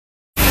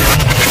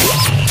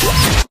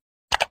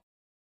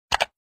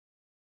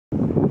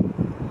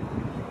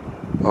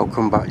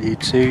Welcome back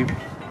YouTube.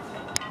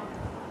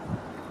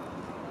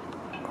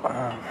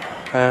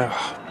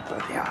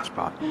 Bloody ass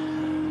bad.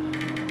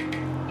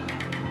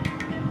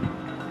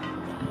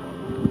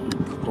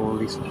 All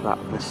this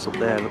flatness up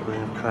there, look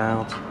at the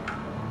clouds.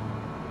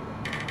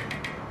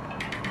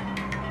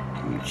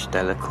 Huge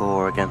stellar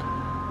core again.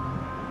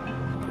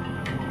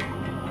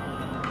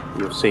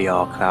 You'll see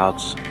our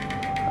clouds,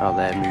 how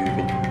they're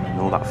moving, and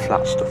all that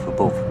flat stuff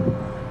above.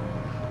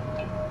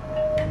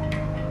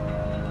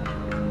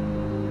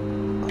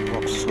 A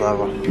lot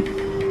slower.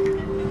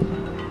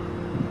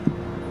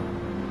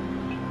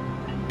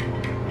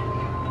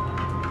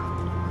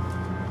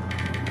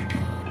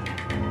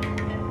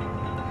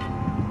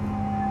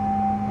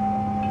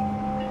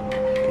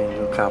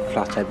 Look how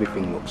flat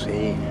everything looks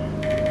here.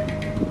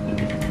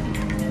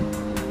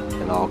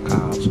 And our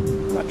clouds,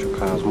 electric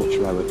clouds, much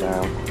lower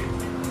down.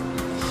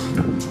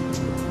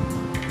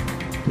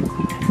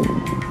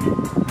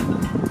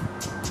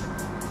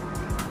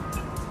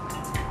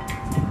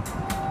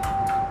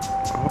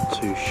 I'm not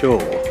too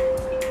sure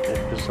if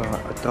there's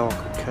like a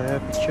darker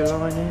curvature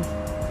line here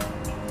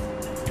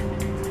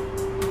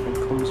and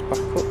comes back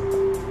up.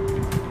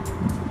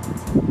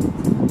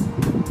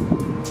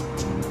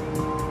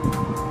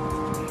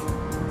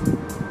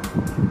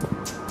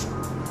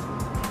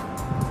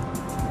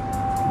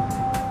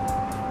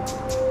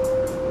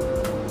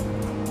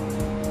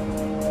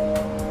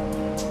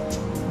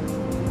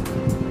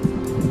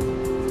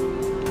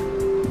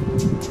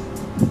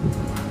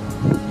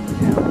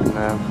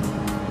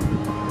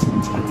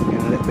 I'm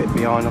getting a little bit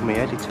behind on my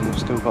editing. I've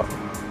still got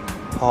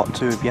part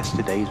 2 of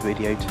yesterday's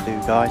video to do,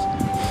 guys.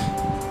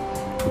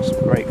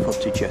 Some great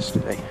footage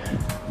yesterday.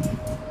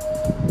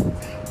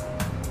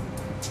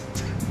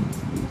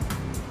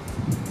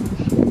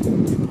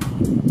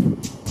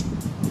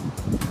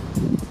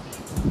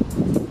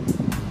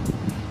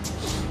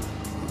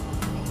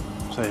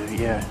 So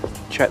yeah,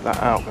 check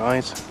that out,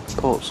 guys.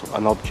 Caught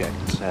an object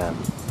to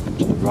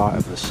the right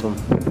of the sun.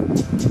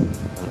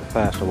 At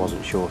first I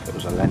wasn't sure if it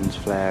was a lens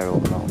flare or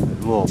not, but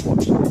the more I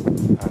watched it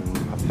and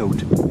I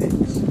filtered the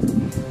bits,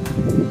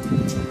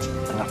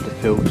 and after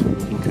filtering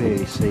you can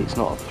clearly see it's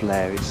not a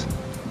flare, it's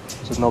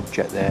an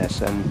object there.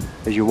 So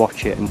as you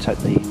watch it and take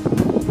the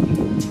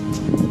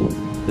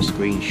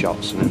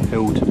screenshots and then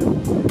filter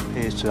them, it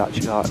appears to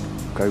actually like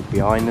go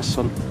behind the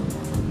sun.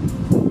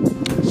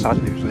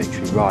 Sadly it was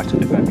literally right at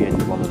the very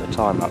end of one of the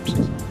time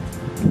lapses.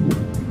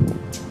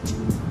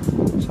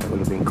 Would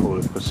have been cool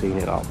if I could seen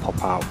it like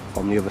pop out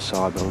from the other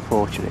side, but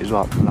unfortunately it was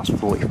like the last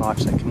 45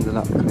 seconds of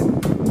that clip.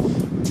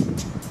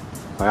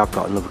 I have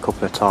got another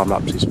couple of time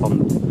lapses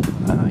from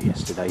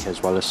yesterday,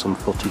 as well as some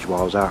footage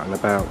while I was out and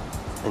about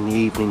in the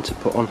evening to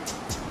put on.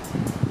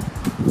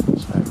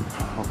 So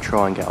I'll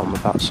try and get on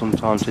with that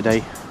sometime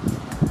today.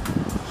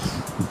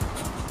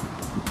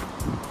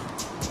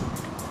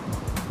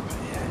 But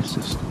yeah, it's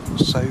just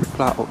so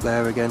flat up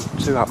there again.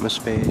 2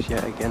 atmospheres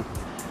yet again.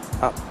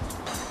 That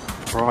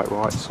bright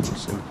white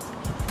sunset.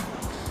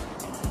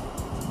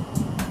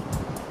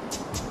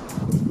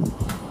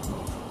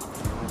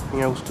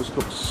 Everything else just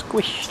looks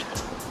squished.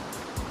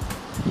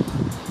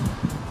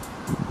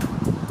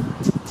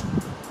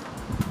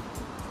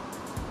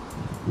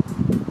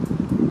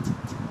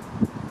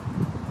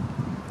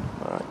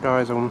 Alright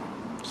guys, I'm going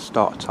to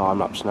start a time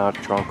lapse now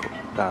to try and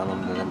cut down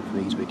on the length of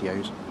these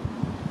videos.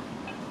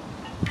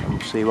 And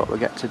we'll see what we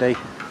get today.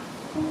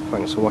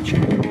 Thanks for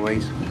watching as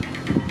always.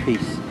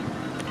 Peace.